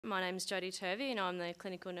My name is Jodie Turvey and I'm the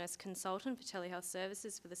Clinical Nurse Consultant for Telehealth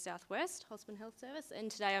Services for the South West Hospital Health Service, and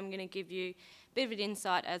today I'm going to give you a bit of an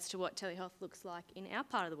insight as to what telehealth looks like in our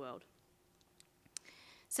part of the world.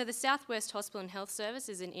 So the South West Hospital and Health Service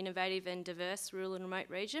is an innovative and diverse rural and remote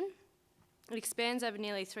region. It expands over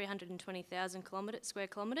nearly 320,000 square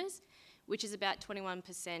kilometres, which is about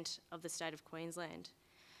 21% of the state of Queensland.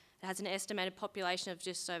 It has an estimated population of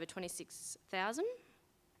just over 26,000.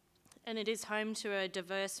 And it is home to a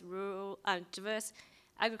diverse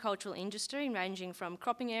agricultural industry ranging from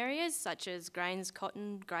cropping areas such as grains,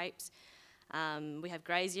 cotton, grapes. We have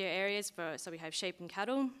grazier areas, so we have sheep and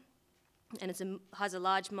cattle, and it has a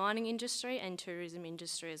large mining industry and tourism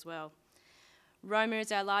industry as well. Roma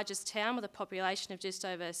is our largest town with a population of just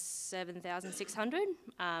over 7,600,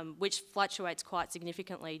 which fluctuates quite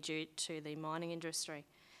significantly due to the mining industry.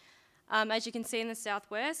 As you can see in the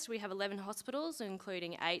southwest, we have 11 hospitals,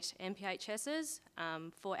 including 8 MPHSs,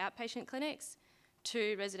 4 outpatient clinics,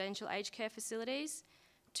 2 residential aged care facilities,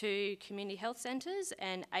 2 community health centres,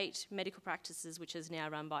 and 8 medical practices, which is now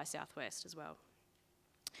run by Southwest as well.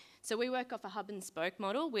 So we work off a hub and spoke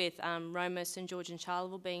model with Roma, St George and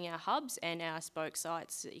Charleville being our hubs and our spoke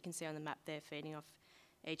sites that you can see on the map there feeding off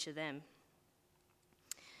each of them.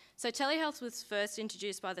 So telehealth was first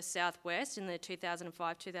introduced by the Southwest in the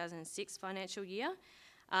 2005-2006 financial year,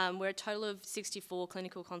 where a total of 64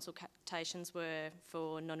 clinical consultations were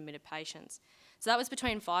for non-admitted patients. So that was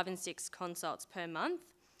between 5 and 6 consults per month,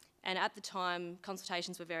 and at the time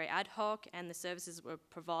consultations were very ad hoc and the services that were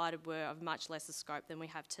provided were of much lesser scope than we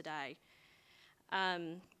have today.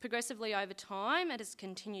 Progressively over time it has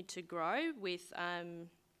continued to grow with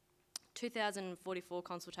 2,044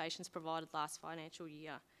 consultations provided last financial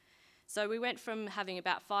year. So we went from having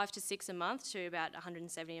about 5 to 6 a month to about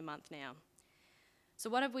 170 a month now. So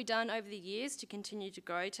what have we done over the years to continue to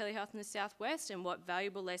grow telehealth in the southwest, and what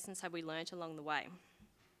valuable lessons have we learnt along the way?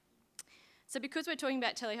 So because we're talking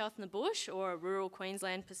about telehealth in the bush or a rural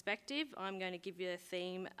Queensland perspective, I'm going to give you a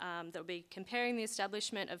theme that will be comparing the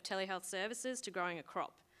establishment of telehealth services to growing a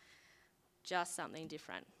crop. Just something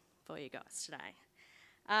different for you guys today.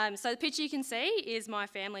 So the picture you can see is my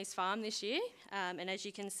family's farm this year, and as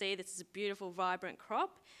you can see this is a beautiful vibrant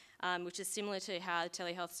crop, which is similar to how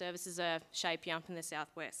telehealth services are shaping up in the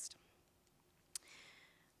southwest.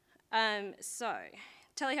 So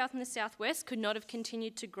telehealth in the southwest could not have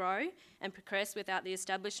continued to grow and progress without the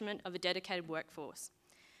establishment of a dedicated workforce.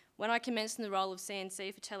 When I commenced in the role of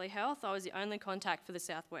CNC for telehealth, I was the only contact for the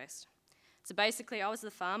southwest. So basically I was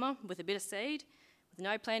the farmer with a bit of seed, with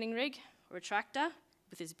no planting rig or a tractor,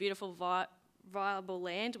 with this beautiful viable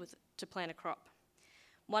land to plant a crop.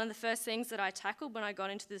 One of the first things that I tackled when I got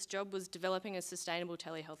into this job was developing a sustainable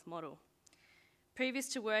telehealth model. Previous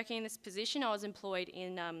to working in this position, I was employed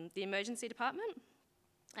in the emergency department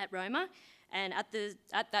at Roma, and at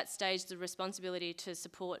that stage the responsibility to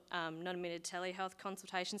support non-admitted telehealth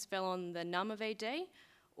consultations fell on the NUM of ED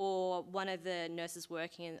or one of the nurses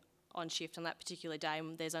working on shift on that particular day,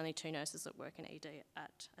 and there's only 2 nurses that work in ED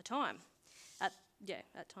at a time.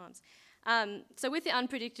 At times. So with the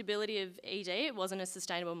unpredictability of ED, it wasn't a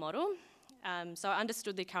sustainable model, so I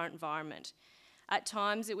understood the current environment. At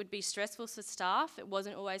times it would be stressful for staff, it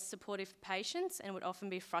wasn't always supportive for patients, and would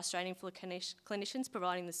often be frustrating for clinicians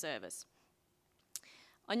providing the service.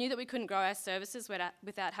 I knew that we couldn't grow our services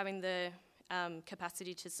without having the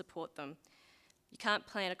capacity to support them. You can't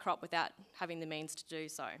plant a crop without having the means to do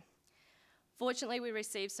so. Fortunately, we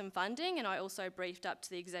received some funding, and I also briefed up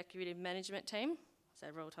to the executive management team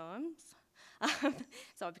several times.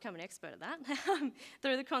 So I've become an expert at that.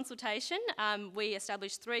 Through the consultation, we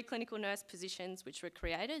established 3 clinical nurse positions which were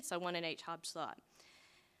created, so 1 in each hub site.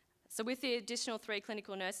 So with the additional 3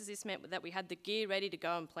 clinical nurses, this meant that we had the gear ready to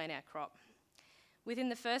go and plant our crop. Within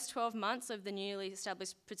the first 12 months of the newly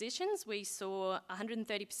established positions, we saw a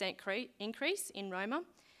 130% increase in Roma.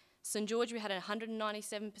 St George we had a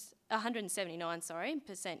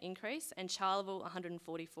 179% increase, and Charleville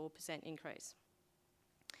 144% increase.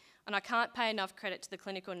 And I can't pay enough credit to the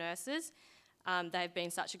clinical nurses. They've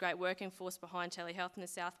been such a great working force behind telehealth in the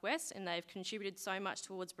southwest, and they've contributed so much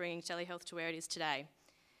towards bringing telehealth to where it is today.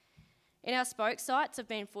 In our spoke sites, I've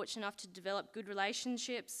been fortunate enough to develop good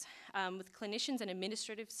relationships with clinicians and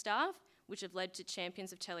administrative staff, which have led to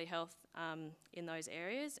champions of telehealth in those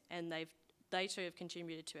areas, and they too have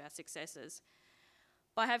contributed to our successes.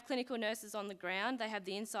 By having clinical nurses on the ground, they have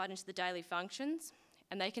the insight into the daily functions,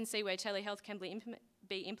 and they can see where telehealth can be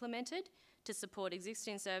implemented to support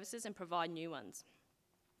existing services and provide new ones.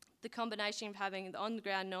 The combination of having the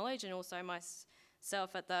on-the-ground knowledge and also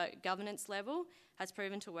myself at the governance level has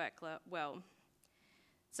proven to work well.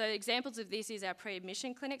 So examples of this is our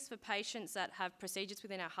pre-admission clinics for patients that have procedures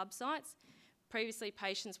within our hub sites. Previously,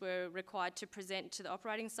 patients were required to present to the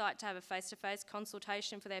operating site to have a face-to-face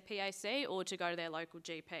consultation for their PAC or to go to their local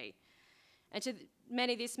GP. And to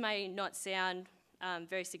many, this may not sound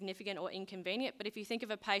very significant or inconvenient, but if you think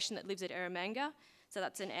of a patient that lives at Eromanga, so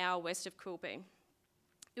that's an hour west of Quilpie,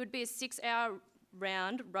 it would be a 6-hour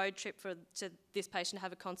round road trip to this patient to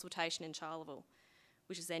have a consultation in Charleville,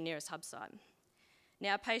 which is their nearest hub site.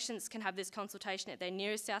 Now, patients can have this consultation at their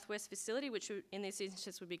nearest southwest facility, which in this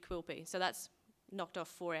instance would be Quilpie, so that's knocked off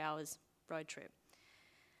 4 hours road trip.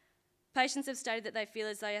 Patients have stated that they feel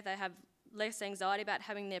as though they have less anxiety about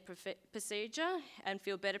having their procedure and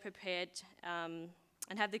feel better prepared and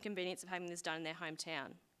have the convenience of having this done in their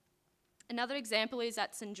hometown. Another example is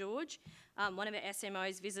at St George. One of our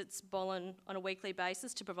SMOs visits Bolin on a weekly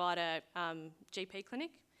basis to provide a GP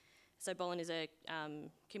clinic. So Bolin is a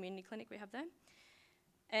community clinic we have there.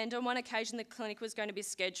 And on one occasion, the clinic was going to be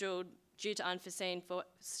scheduled due to unforeseen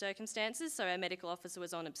circumstances. So our medical officer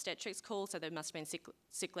was on obstetrics call, so there must have been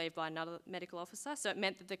sick leave by another medical officer. So it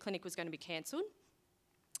meant that the clinic was going to be cancelled.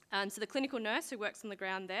 So the clinical nurse who works on the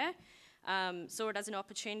ground there saw it as an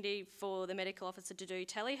opportunity for the medical officer to do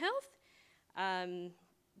telehealth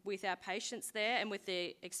with our patients there and with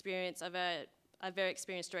the experience of a very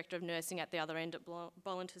experienced director of nursing at the other end at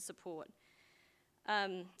Bolin to support.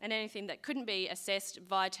 And anything that couldn't be assessed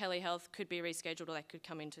via telehealth could be rescheduled or they could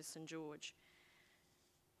come into St George.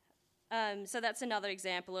 So that's another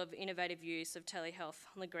example of innovative use of telehealth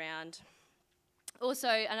on the ground. Also,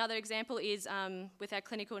 another example is with our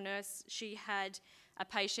clinical nurse, she had a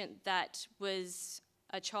patient that was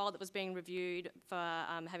a child that was being reviewed for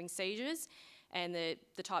having seizures, and the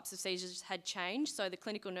types of seizures had changed. So the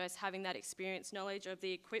clinical nurse, having that experience knowledge of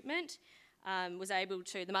the equipment, was able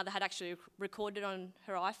to, the mother had actually recorded on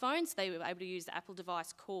her iPhone, so they were able to use the Apple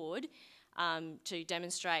device cord to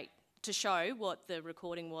demonstrate, to show what the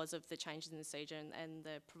recording was of the changes in the seizure, and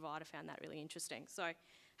the provider found that really interesting. So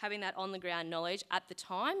having that on-the-ground knowledge at the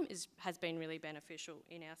time has been really beneficial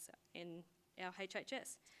in our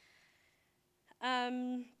HHS.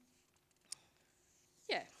 Yeah,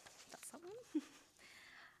 that's that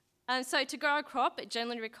one. So to grow a crop, it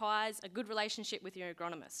generally requires a good relationship with your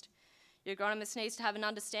agronomist. Your agronomist needs to have an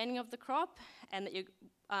understanding of the crop and that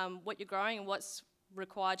what you're growing and what's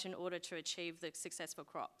required in order to achieve the successful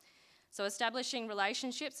crop. So establishing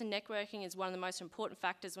relationships and networking is one of the most important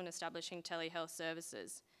factors when establishing telehealth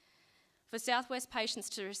services. For Southwest patients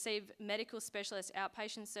to receive medical specialist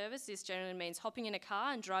outpatient service, this generally means hopping in a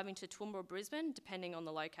car and driving to Toowoomba or Brisbane, depending on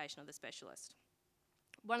the location of the specialist.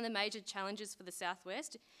 One of the major challenges for the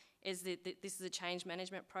Southwest is that this is a change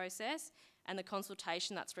management process, and the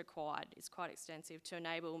consultation that's required is quite extensive to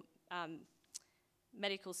enable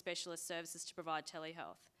medical specialist services to provide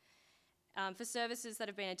telehealth. For services that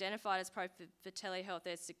have been identified as appropriate for telehealth,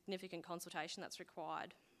 there's significant consultation that's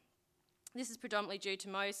required. This is predominantly due to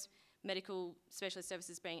most medical specialist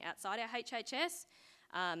services being outside our HHS,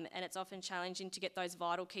 and it's often challenging to get those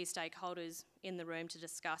vital key stakeholders in the room to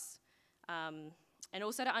discuss and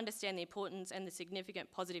also to understand the importance and the significant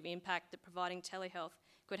positive impact that providing telehealth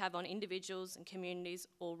could have on individuals and communities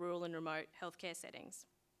or rural and remote healthcare settings.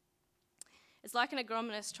 It's like an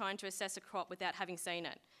agronomist trying to assess a crop without having seen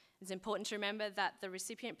it. It's important to remember that the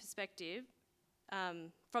recipient perspective,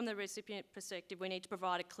 from the recipient perspective, we need to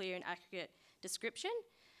provide a clear and accurate description,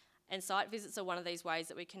 and site visits are one of these ways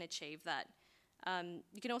that we can achieve that.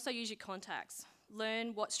 You can also use your contacts.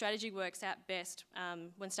 Learn what strategy works out best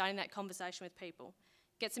when starting that conversation with people.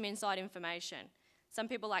 Get some inside information. Some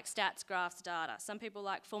people like stats, graphs, data. Some people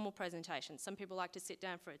like formal presentations. Some people like to sit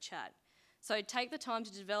down for a chat. So take the time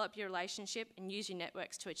to develop your relationship and use your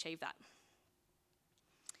networks to achieve that.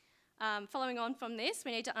 Following on from this,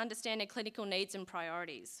 we need to understand our clinical needs and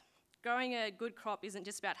priorities. Growing a good crop isn't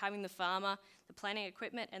just about having the farmer, the planting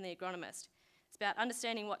equipment, and the agronomist. It's about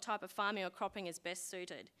understanding what type of farming or cropping is best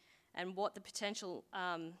suited and what the potential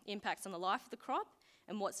impacts on the life of the crop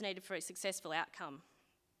and what's needed for a successful outcome.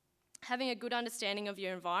 Having a good understanding of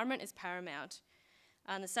your environment is paramount,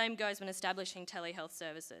 and the same goes when establishing telehealth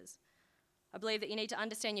services. I believe that you need to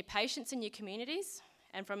understand your patients and your communities,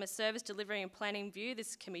 and from a service delivery and planning view,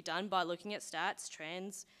 this can be done by looking at stats,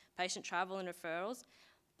 trends, patient travel and referrals.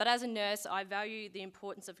 But as a nurse, I value the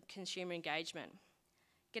importance of consumer engagement.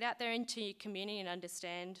 Get out there into your community and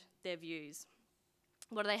understand their views.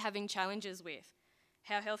 What are they having challenges with?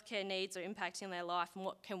 How healthcare needs are impacting their life, and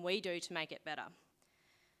what can we do to make it better?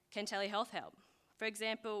 Can telehealth help? For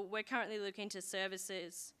example, we're currently looking into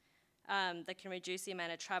services that can reduce the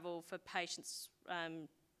amount of travel for patients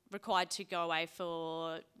required to go away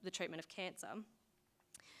for the treatment of cancer.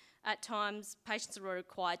 At times, patients are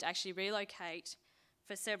required to actually relocate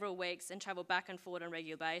for several weeks and travel back and forward on a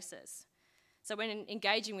regular basis. So when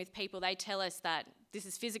engaging with people, they tell us that this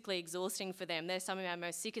is physically exhausting for them. They're some of our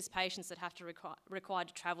most sickest patients that have to require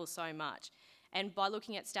to travel so much. And by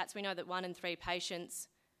looking at stats, we know that 1 in 3 patients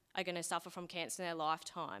are going to suffer from cancer in their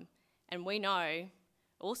lifetime. And we know,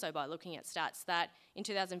 also by looking at stats, that in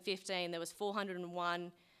 2015 there was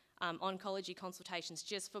 401 oncology consultations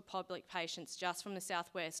just for public patients, just from the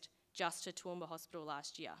southwest, just to Toowoomba Hospital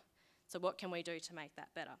last year. So what can we do to make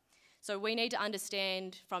that better? So we need to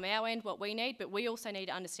understand from our end what we need, but we also need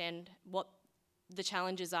to understand what the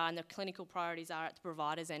challenges are and the clinical priorities are at the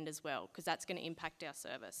provider's end as well, because that's going to impact our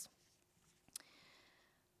service.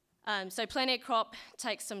 So planning a crop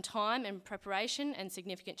takes some time and preparation, and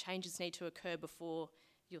significant changes need to occur before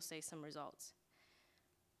you'll see some results.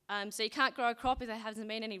 So you can't grow a crop if there hasn't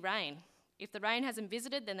been any rain. If the rain hasn't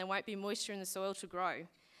visited, then there won't be moisture in the soil to grow.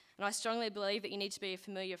 And I strongly believe that you need to be a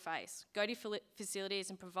familiar face. Go to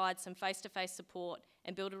facilities and provide some face-to-face support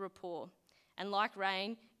and build a rapport. And like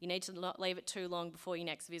rain, you need to not leave it too long before your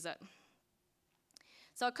next visit.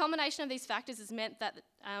 So a combination of these factors has meant that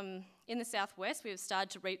in the southwest, we have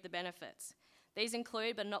started to reap the benefits. These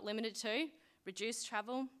include, but not limited to, reduced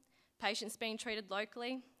travel, patients being treated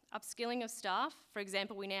locally, upskilling of staff. For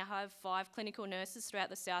example, we now have 5 clinical nurses throughout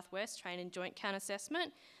the southwest trained in joint count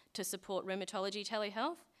assessment to support rheumatology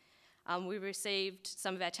telehealth. We received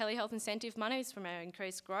some of our telehealth incentive monies from our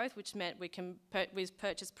increased growth, which meant we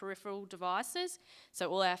purchased peripheral devices. So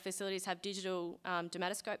all our facilities have digital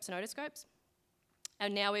dermatoscopes and otoscopes.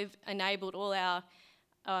 And now we've enabled all our,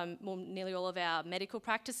 nearly all of our medical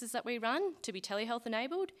practices that we run to be telehealth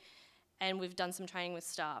enabled, and we've done some training with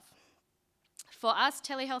staff. For us,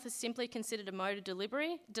 telehealth is simply considered a mode of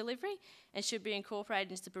delivery and should be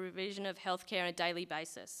incorporated into the provision of healthcare on a daily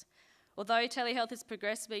basis. Although telehealth is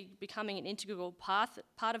progressively becoming an integral part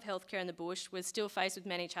of healthcare in the bush, we're still faced with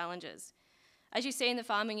many challenges. As you see in the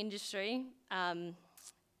farming industry,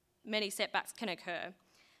 many setbacks can occur,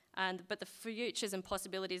 but the futures and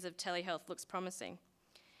possibilities of telehealth looks promising.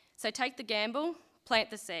 So take the gamble,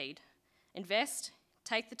 plant the seed, invest,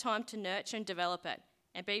 take the time to nurture and develop it,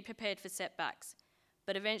 and be prepared for setbacks.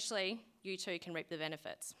 But eventually, you too can reap the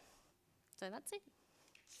benefits. So that's it.